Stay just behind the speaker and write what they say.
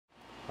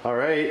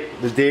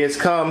Alright, the day has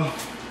come.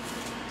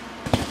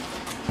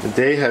 The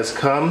day has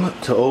come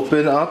to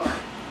open up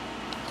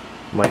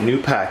my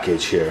new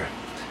package here.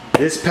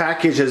 This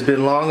package has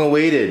been long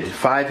awaited.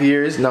 5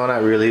 years, no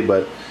not really,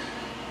 but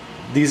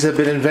these have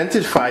been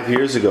invented 5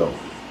 years ago.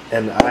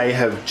 And I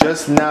have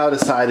just now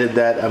decided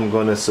that I'm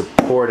going to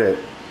support it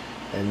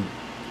and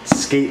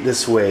skate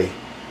this way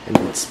and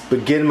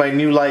begin my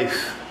new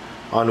life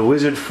on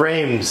Wizard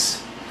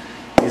frames.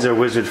 These are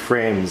Wizard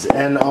frames,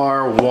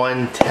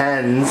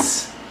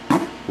 NR110s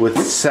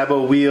with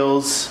Seba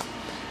wheels,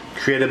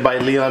 created by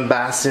Leon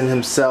Bassin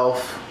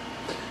himself.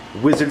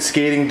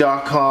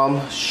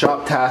 Wizardskating.com,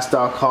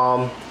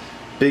 shoptask.com.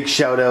 Big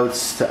shout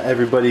outs to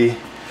everybody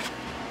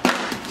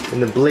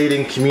in the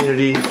blading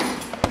community.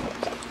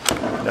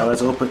 Now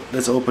let's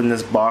open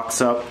this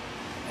box up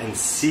and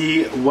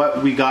see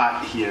what we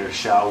got here,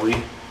 shall we?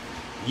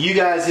 You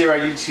guys here on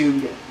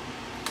YouTube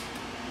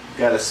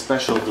got a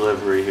special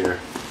delivery here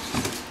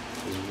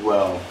as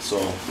well. So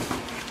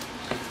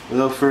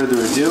without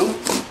further ado,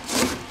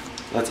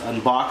 let's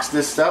unbox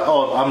this stuff.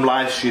 Oh, I'm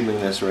live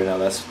streaming this right now.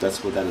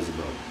 That's what that is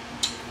about.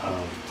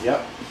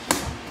 Yep.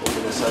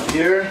 Open this up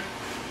here.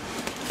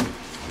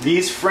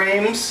 These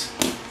frames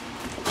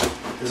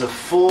is a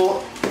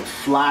full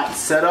flat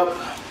setup.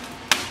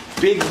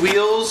 Big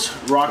wheels,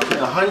 rocking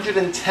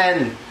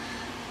 110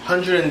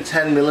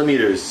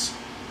 millimeters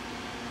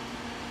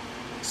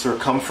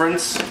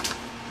circumference,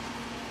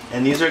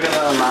 and these are going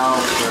to allow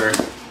for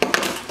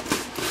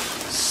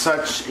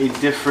such a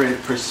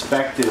different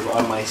perspective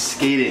on my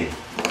skating.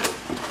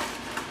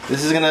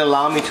 This is going to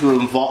allow me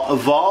to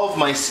evolve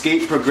my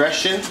skate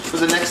progression for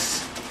the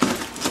next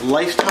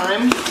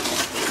lifetime.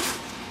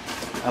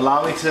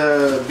 Allow me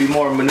to be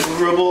more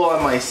maneuverable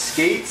on my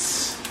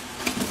skates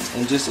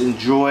and just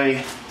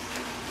enjoy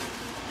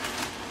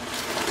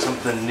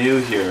something new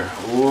here.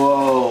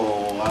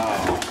 Whoa,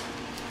 wow.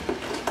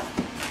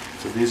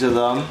 So these are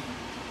them,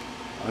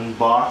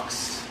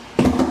 unboxed.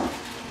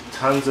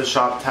 Tons of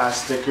Shop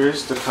Task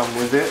stickers to come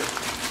with it.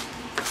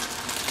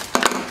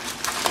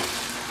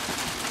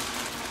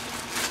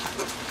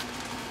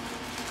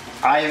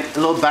 A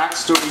little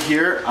backstory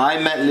here. I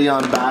met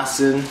Leon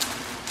Bassin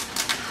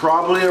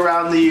probably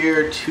around the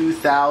year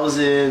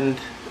 2000,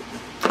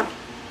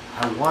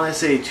 I want to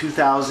say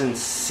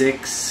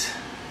 2006,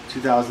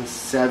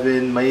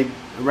 2007, maybe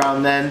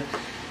around then.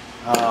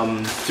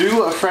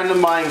 Through a friend of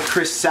mine,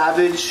 Chris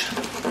Savage.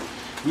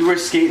 We were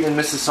skating in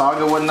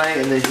Mississauga one night,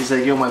 and then he's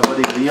like, yo, my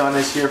buddy Leon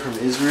is here from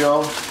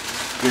Israel.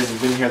 He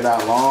hasn't been here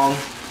that long.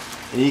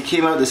 And he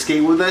came out to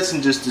skate with us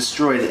and just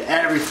destroyed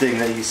everything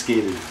that he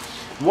skated.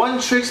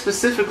 One trick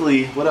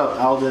specifically, what up,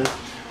 Alden?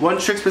 One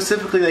trick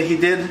specifically that he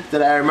did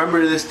that I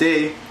remember to this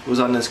day was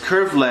on this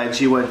curved ledge.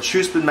 He went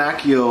true spin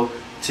Macchio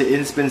to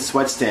in spin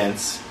sweat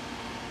stance,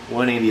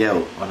 180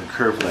 out on a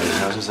curved ledge.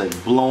 And I was just like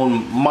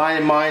blown, my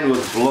mind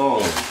was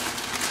blown.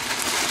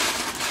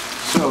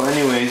 So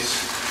anyways,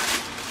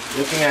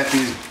 looking at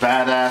these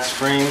badass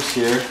frames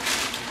here.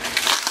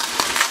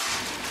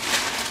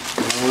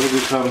 What did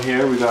we come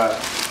here? We got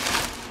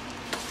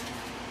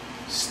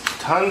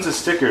tons of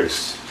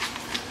stickers.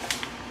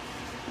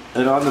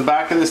 And on the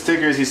back of the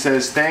stickers he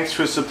says, thanks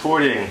for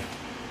supporting.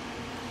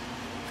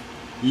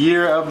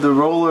 Year of the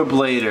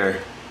Rollerblader.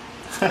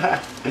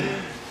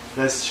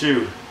 That's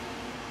true.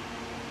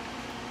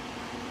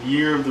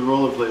 Year of the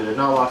Rollerblader.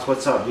 Now Lots,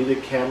 what's up? Need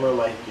a camera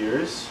like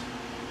yours?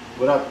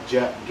 What up,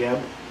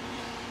 Geb?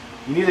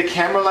 You need a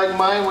camera like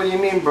mine? What do you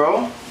mean,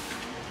 bro?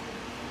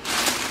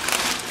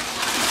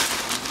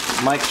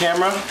 My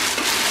camera?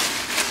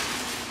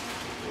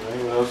 Alright,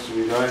 what else do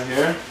we got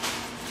here?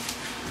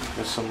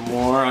 There's some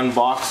more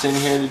unboxing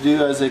here to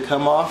do as they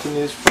come off in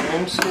these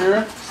frames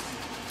here.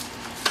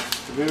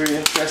 Very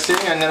interesting.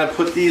 I'm going to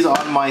put these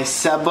on my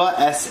Seba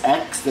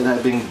SX that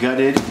have been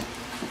gutted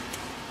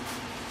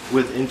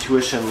with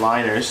Intuition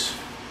liners.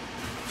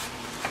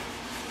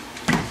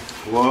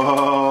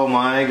 Whoa,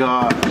 my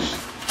gosh.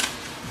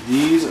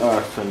 These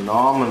are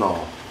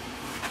phenomenal.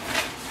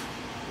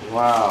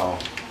 Wow.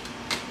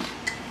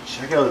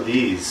 Check out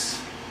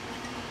these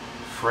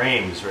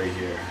frames right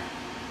here.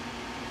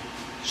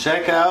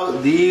 Check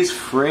out these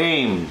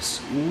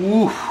frames.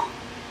 Woo.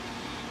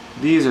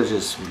 These are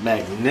just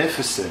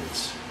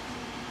magnificent.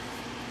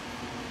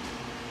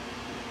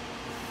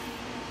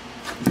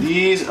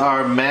 These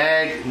are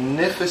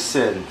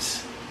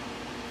magnificent.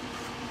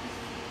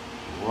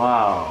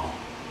 Wow.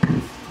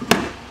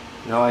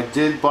 Now I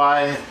did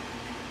buy...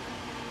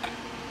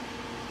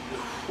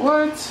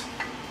 What?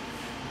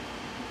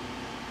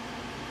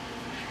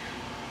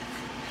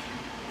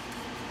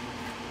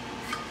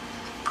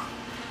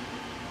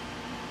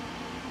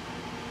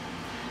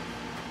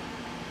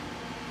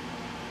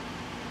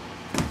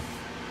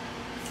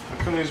 How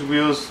come these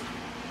wheels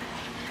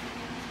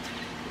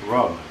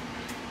rub?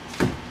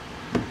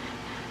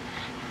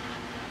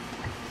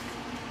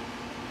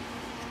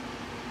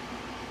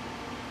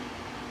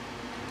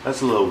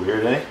 That's a little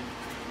weird, eh?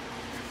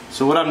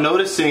 So what I'm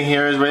noticing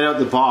here is right out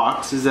the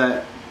box is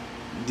that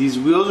these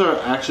wheels are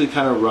actually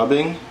kind of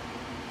rubbing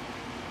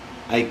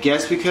I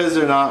guess because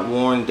they're not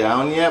worn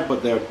down yet,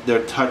 but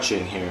they're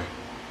touching here.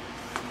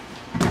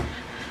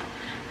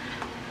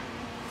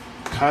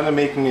 Kind of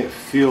making it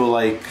feel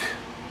like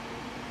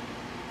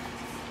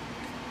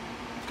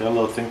got a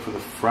little thing for the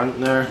front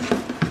there.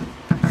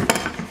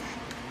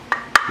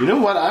 You know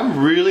what?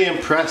 I'm really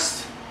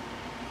impressed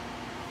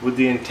with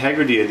the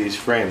integrity of these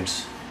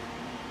frames.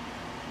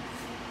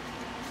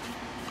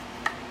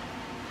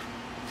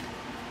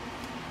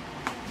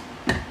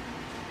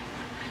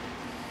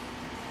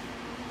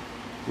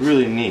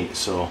 Really neat.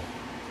 So,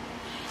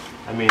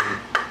 I mean,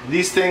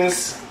 these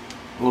things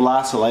will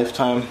last a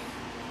lifetime.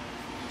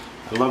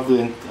 I love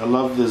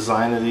the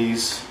design of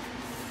these.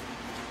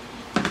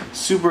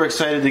 Super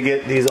excited to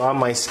get these on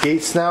my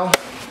skates now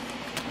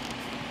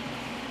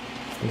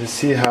and to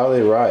see how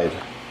they ride.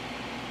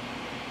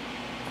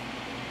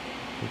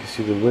 You can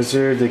see the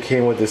Wizard. They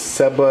came with the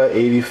Seba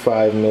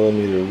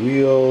 85mm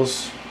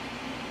wheels.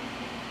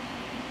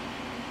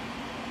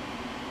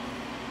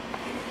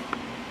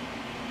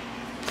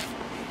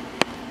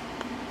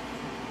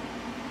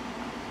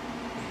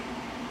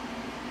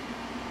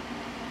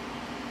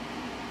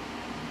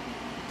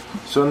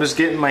 So I'm just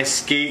getting my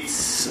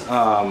skates,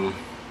 am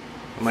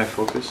I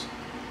focused?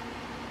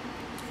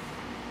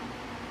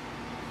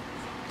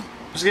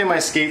 Just getting my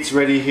skates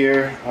ready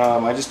here.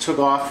 I just took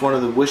off one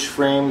of the Wish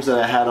frames that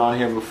I had on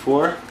here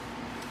before.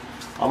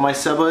 On my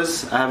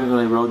Sebas, I haven't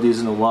really rode these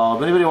in a while.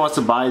 If anybody wants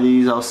to buy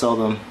these, I'll sell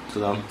them to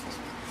them.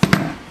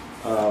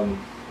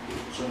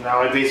 So now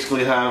I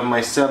basically have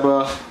my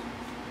Seba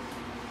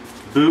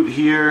boot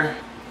here,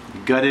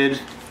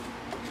 gutted,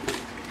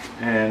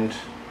 and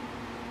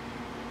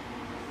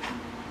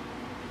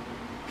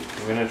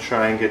I'm going to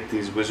try and get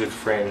these Wizard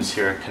frames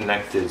here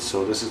connected.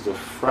 So this is the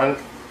front.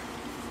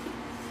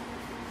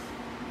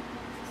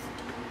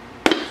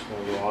 Just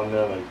going to go on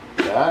there like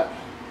that.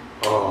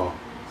 Oh,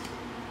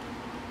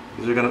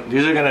 these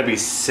are gonna be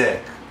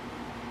sick.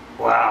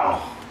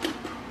 Wow.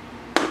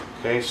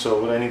 Okay, so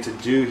what I need to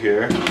do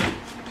here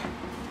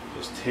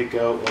is take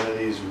out one of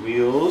these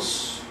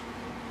wheels.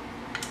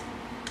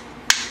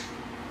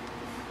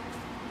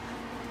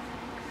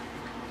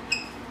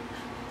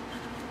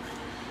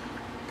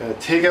 Gotta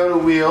take out a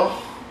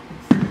wheel.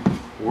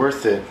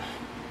 Worth it.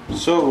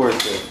 So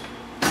worth it.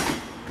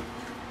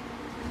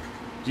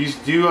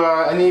 Do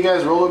any of you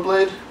guys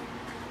rollerblade?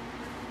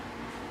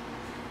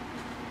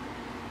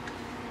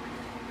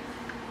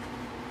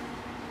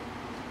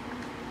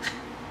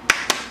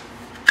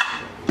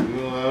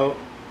 Wheel out.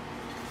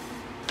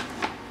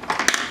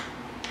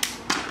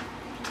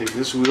 Take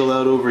this wheel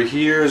out over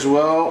here as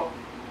well.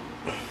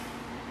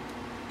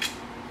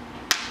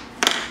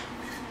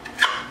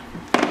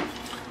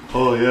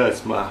 Oh yeah,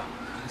 it's my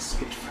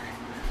skate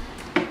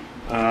frame.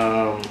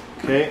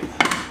 Okay.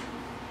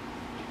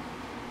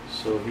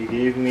 So he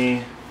gave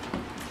me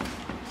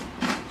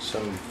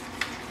some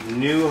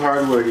new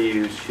hardware to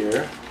use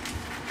here.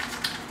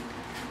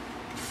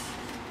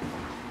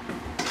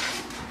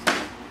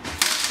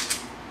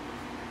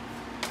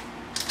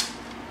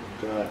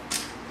 We've got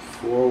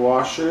 4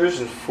 washers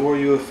and 4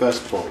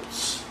 UFS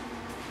bolts.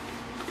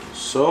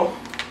 So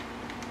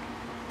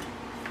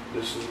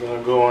this is going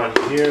to go on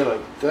here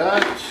like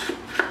that.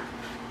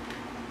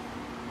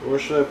 Where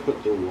should I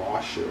put the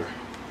washer?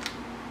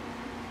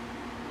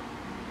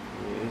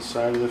 On the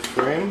inside of the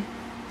frame.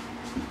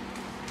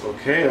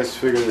 Okay, let's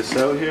figure this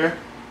out here.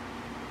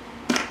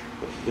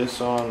 Put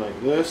this on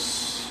like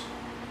this.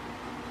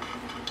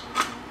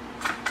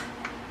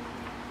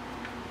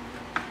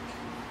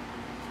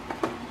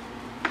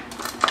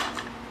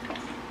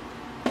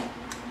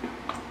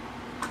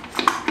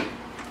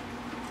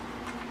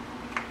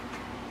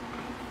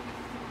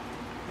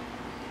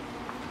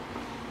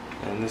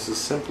 And this is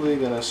simply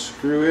going to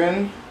screw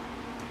in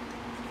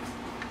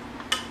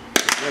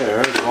there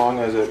as long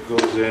as it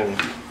goes in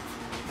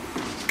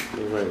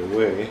the right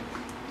way.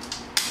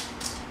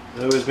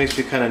 It always makes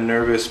me kind of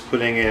nervous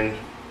putting in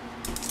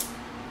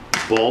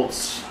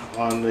bolts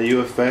on the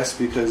UFS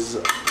because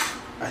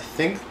I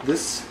think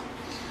this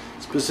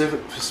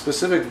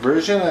specific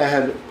version I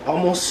had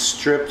almost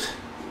stripped.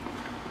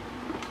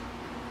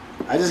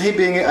 I just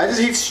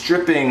hate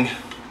stripping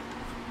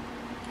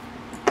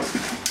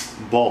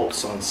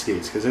bolts on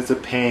skates because it's a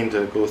pain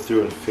to go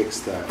through and fix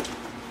that.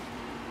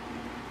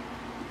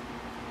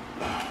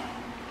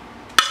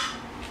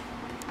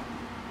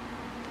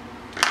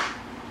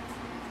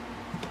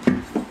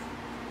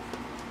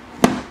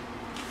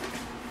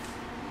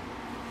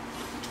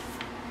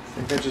 I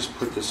think I just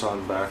put this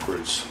on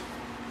backwards.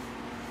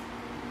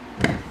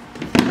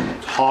 On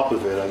top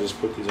of it, I just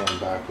put these on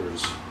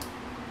backwards.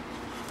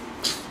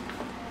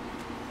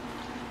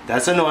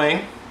 That's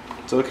annoying.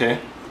 It's okay.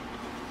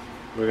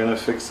 We're gonna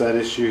fix that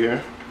issue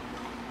here.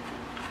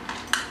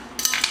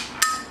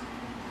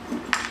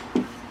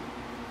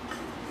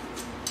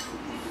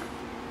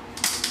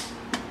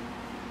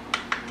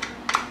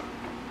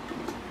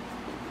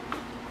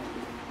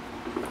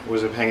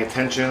 Wasn't paying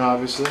attention,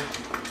 obviously.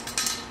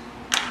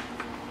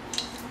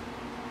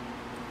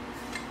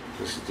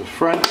 This is the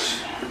front.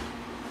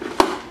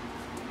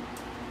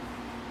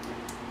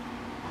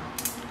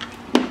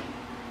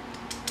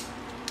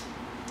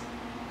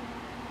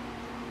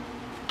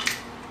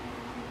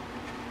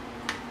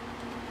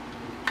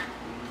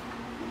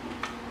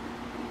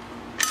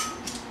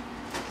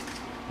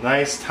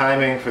 Nice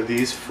timing for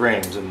these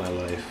frames in my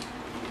life.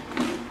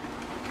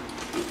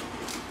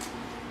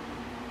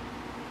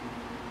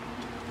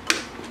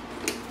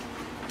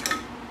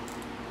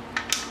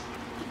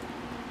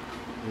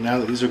 Now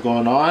that these are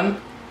going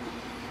on,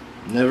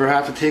 never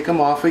have to take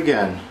them off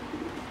again.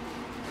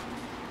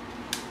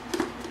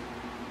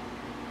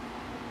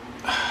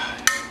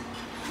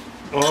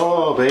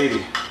 Oh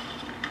baby.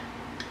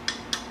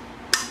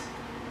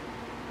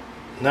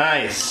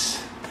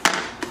 Nice.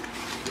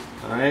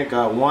 Alright,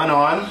 got one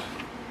on.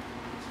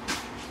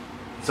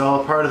 It's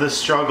all part of the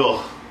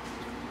struggle.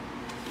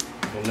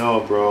 I know,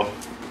 bro.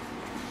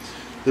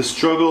 The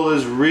struggle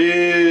is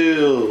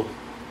real.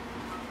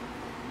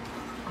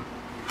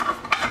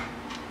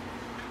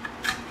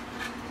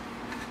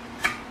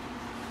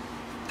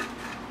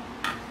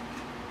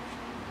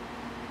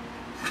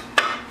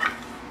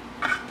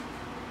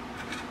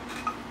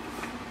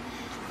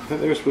 I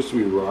thought they were supposed to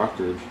be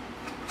rockered.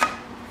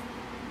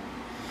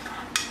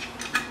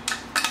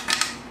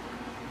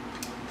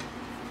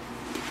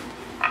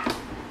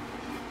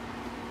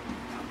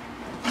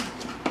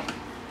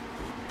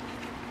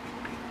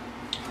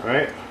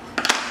 Alright.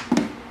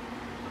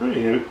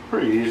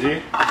 Pretty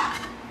easy.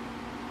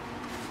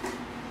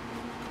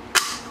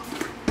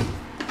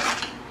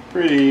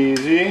 Pretty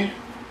easy.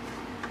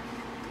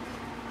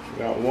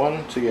 Got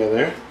one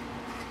together.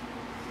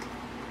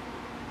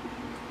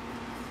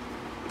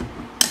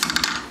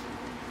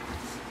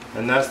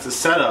 And that's the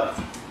setup.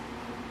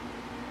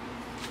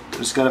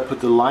 Just gotta put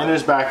the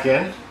liners back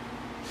in.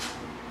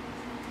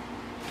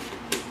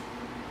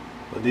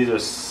 But these are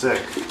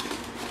sick.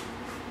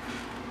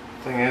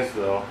 Thing is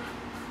though,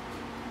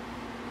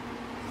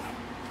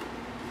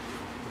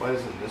 why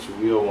doesn't this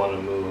wheel want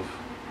to move?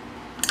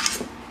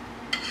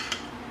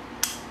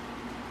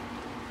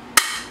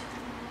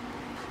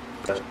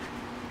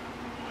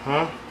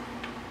 Huh?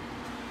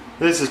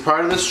 This is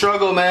part of the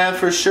struggle, man,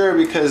 for sure,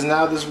 because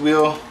now this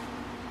wheel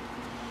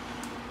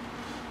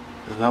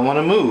does not want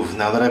to move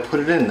now that I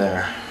put it in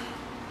there.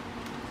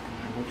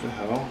 What the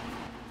hell?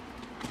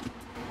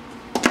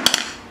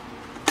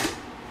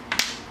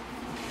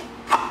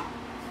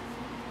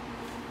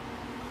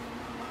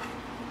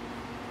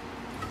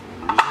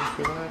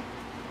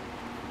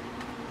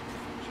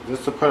 So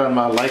just to put on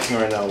my liking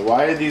right now,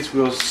 why are these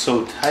wheels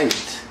so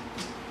tight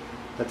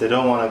that they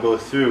don't want to go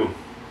through?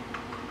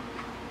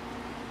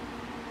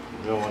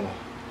 They don't want to.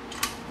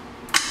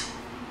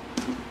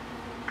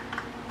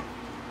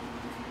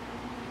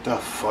 The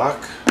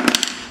fuck?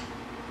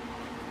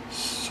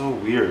 So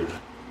weird.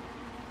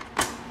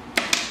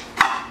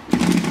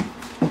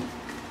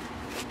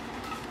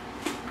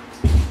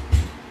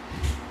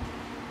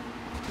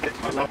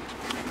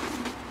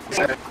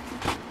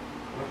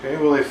 Okay,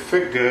 well they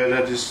fit good.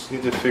 I just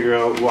need to figure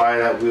out why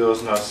that wheel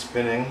is not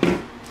spinning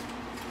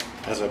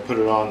as I put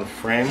it on the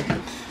frame.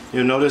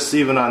 You'll notice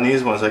even on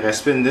these ones, like I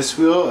spin this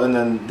wheel and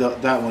then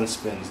that one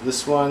spins.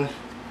 This one,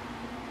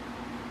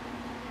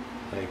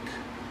 like,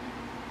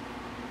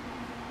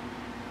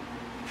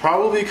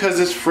 probably because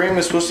this frame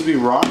is supposed to be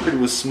rockered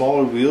with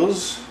smaller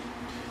wheels.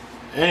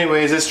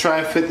 Anyways, let's try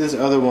and fit this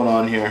other one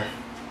on here.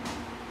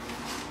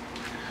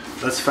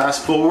 Let's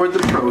fast forward the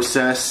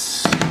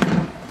process,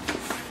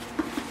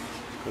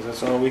 because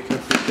that's all we can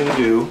freaking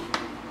do.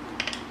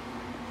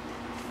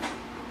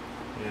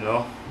 You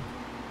know?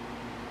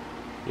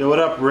 Yo, what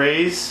up,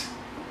 Rays?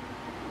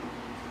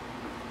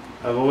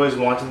 I've always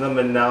wanted them,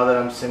 and now that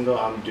I'm single,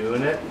 I'm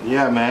doing it.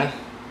 Yeah, man.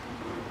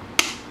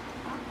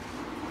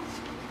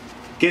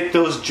 Get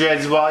those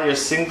dreads while you're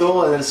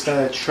single, and it's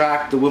gonna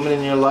attract the women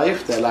in your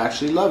life that'll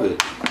actually love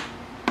it.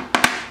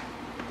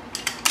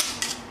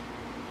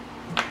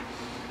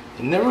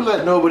 And never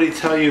let nobody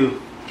tell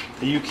you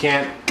that you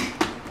can't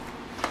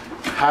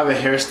have a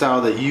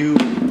hairstyle that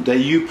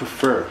you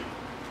prefer.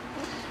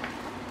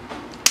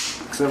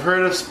 Because I've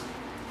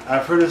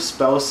heard of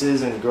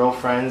spouses and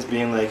girlfriends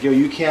being like, yo,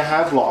 you can't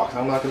have locks.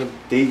 I'm not gonna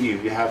date you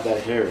if you have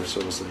that hair. So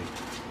it's like,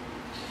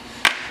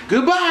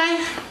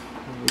 goodbye.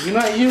 You're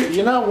not here.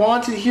 You're not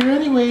wanted here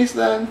anyways.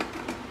 Then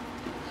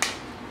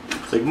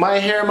it's like my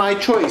hair, my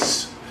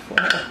choice.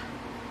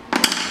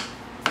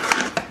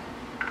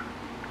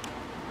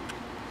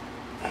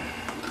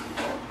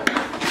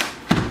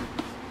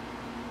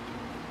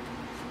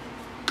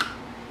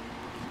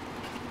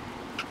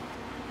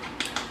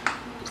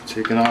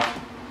 Taking off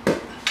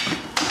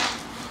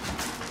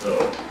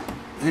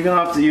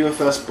the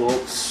UFS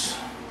bolts.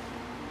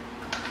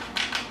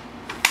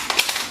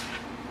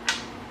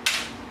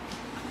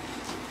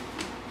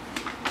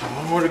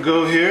 One more to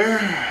go here.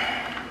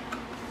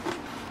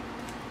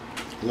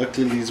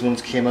 Luckily these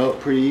ones came out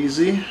pretty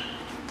easy.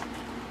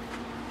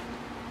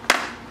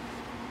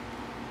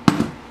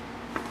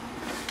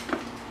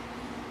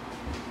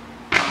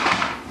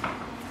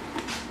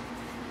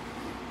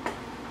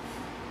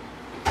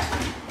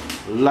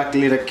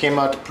 Luckily that came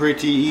out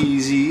pretty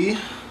easy.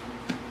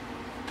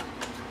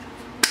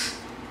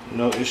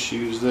 No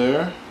issues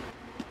there.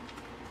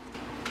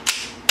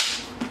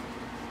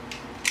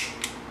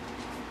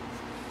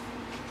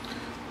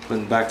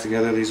 Putting back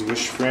together these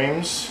wish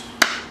frames.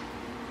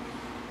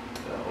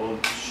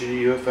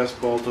 shitty UFS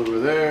bolt over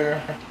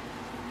there.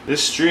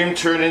 This stream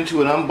turned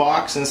into an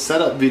unbox and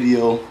setup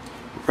video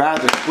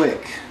rather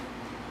quick,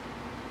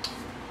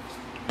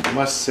 I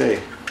must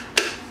say.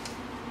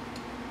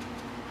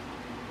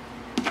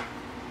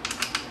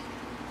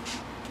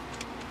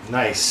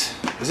 Nice.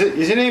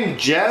 Is your name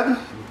Jeb?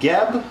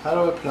 Geb? How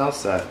do I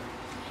pronounce that?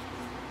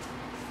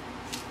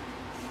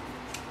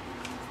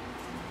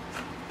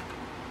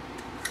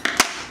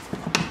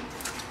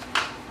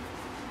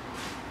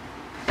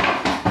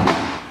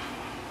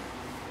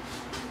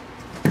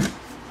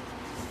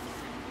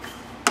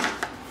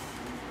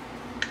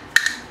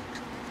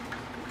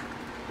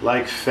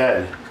 Like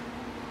fed.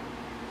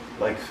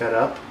 Like fed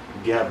up?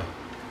 Geb.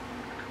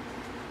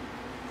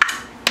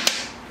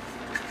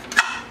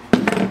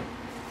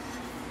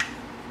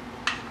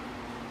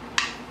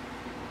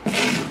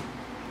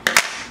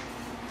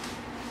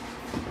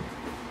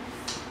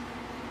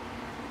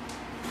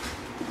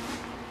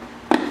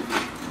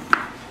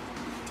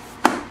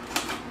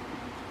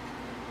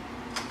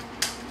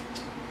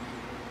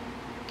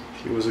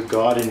 He was a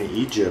god in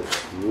Egypt.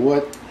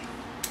 What?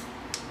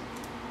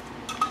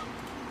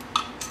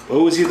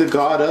 What was he the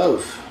god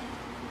of?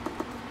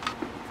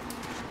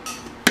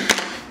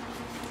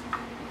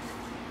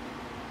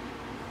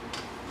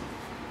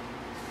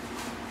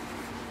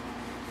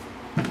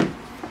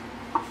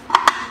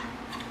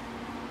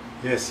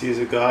 Yes, he is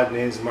a god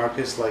named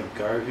Marcus like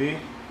Garvey.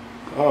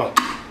 Oh.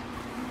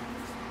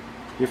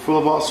 You're full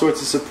of all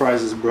sorts of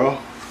surprises, bro.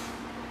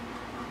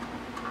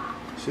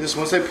 See this,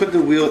 once I put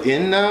the wheel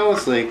in now,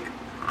 it's like, it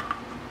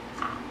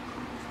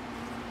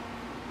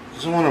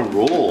doesn't want to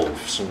roll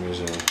for some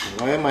reason.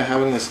 Why am I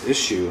having this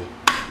issue?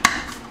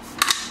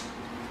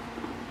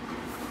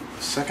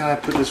 The second I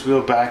put this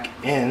wheel back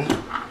in, it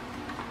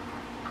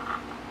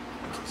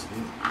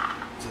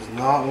does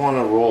not want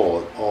to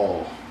roll at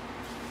all.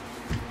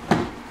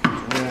 I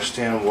don't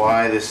understand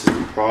why this is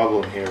the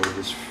problem here with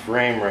this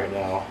frame right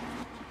now.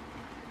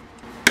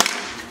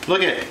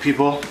 Look at it,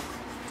 people.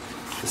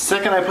 The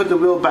second I put the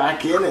wheel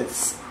back in,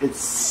 it's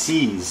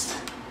seized.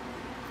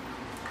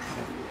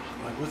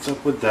 Like, what's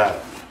up with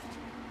that?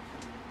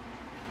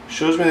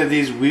 Shows me that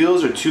these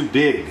wheels are too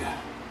big.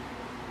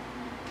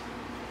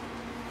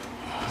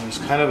 It's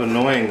kind of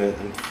annoying that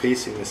I'm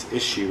facing this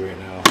issue right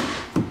now.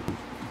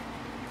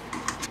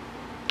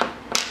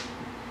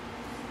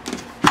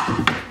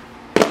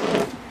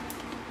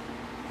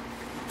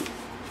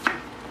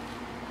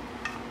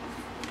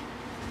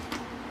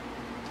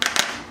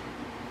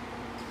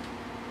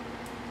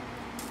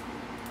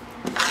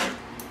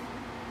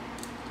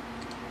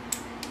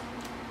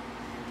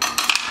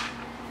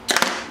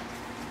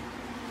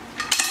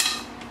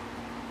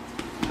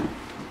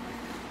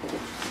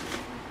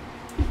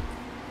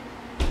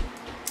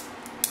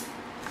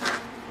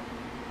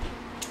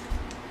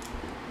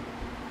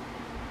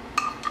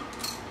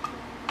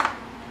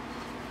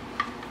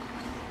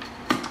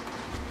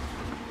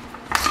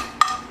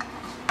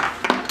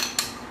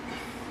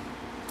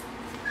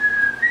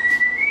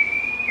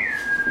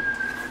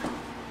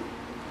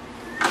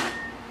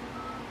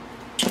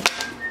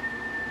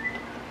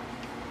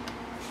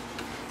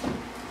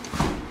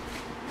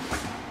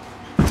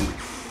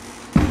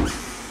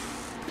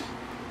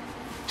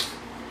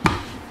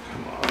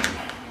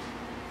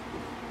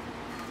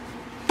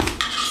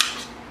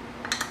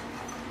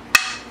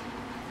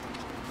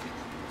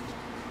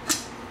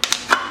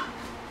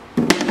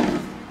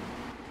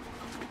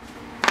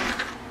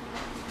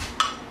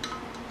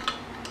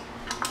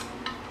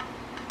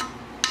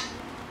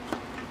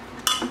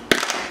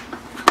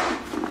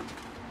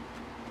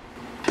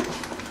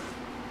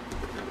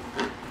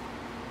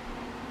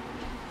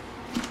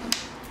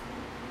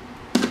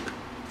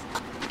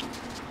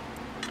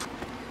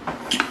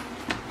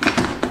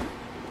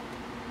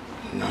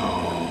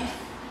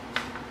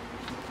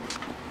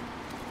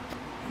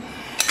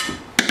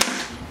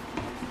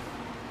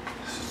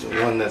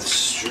 One that's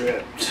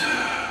stripped.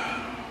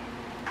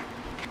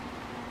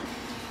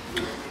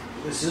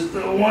 This is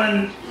the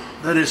one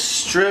that is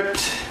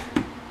stripped.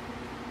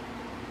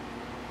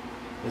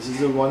 This is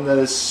the one that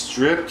is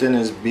stripped and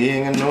is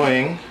being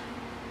annoying.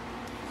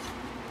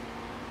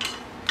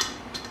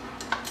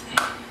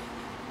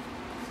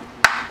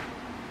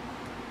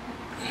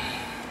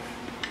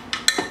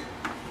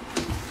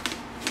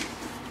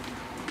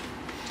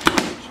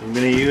 So I'm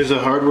going to use a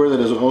hardware that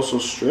is also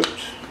stripped.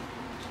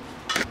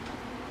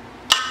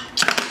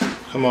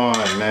 Come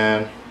on,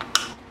 man.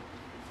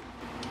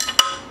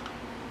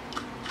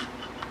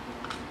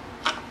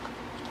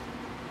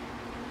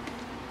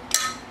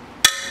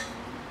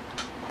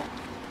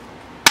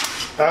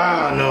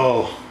 Ah,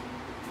 no.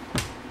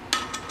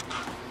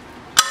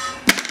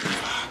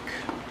 Fuck.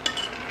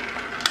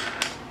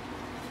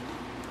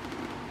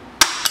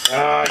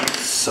 Ah, you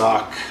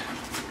suck.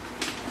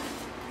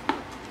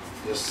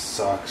 This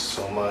sucks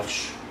so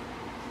much.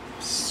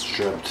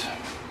 Stripped.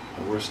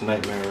 My worst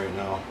nightmare right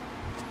now.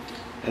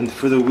 And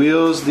for the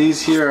wheels,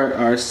 these here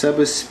are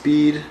Seba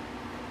Speed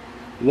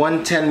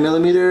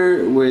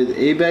 110mm with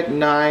ABEC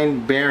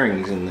 9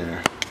 bearings in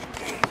there.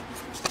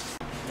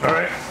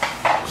 Alright,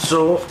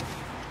 so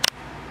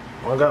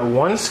I got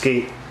one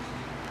skate.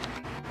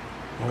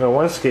 I got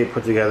one skate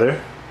put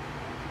together.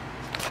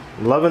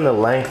 I'm loving the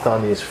length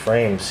on these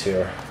frames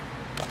here.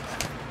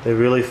 They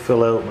really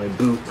fill out my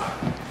boot.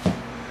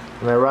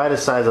 And I ride a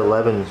size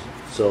 11,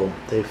 so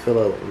they fill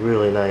out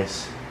really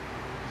nice.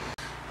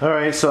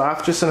 Alright, so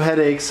after some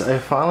headaches, I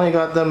finally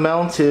got them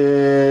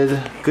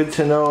mounted. Good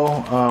to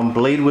know.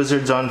 Blade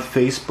Wizards on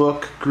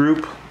Facebook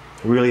group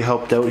really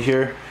helped out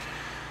here.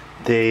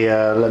 They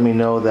let me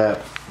know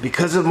that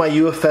because of my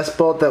UFS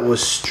bolt that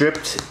was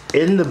stripped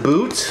in the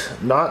boot,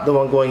 not the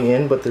one going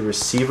in, but the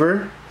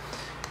receiver,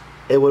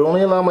 it would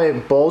only allow my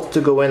bolt to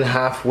go in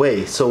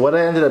halfway. So what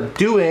I ended up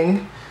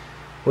doing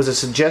was a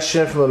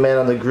suggestion from a man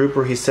on the group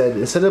where he said,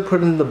 instead of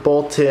putting the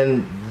bolt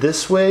in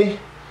this way,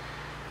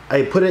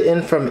 I put it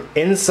in from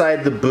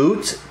inside the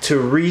boot to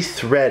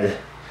rethread.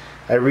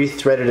 I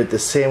rethreaded it the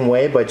same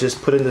way by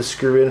just putting the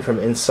screw in from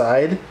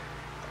inside,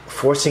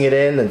 forcing it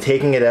in and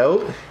taking it out,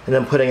 and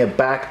then putting it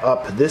back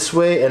up this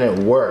way, and it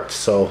worked.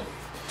 So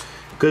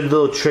good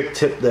little trick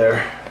tip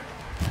there.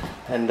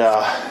 And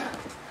that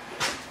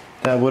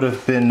would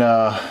have been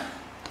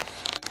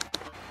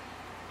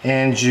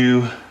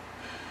Andrew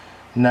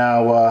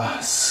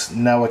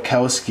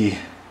Nowakowski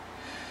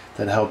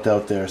that helped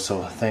out there.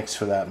 So thanks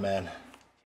for that, man.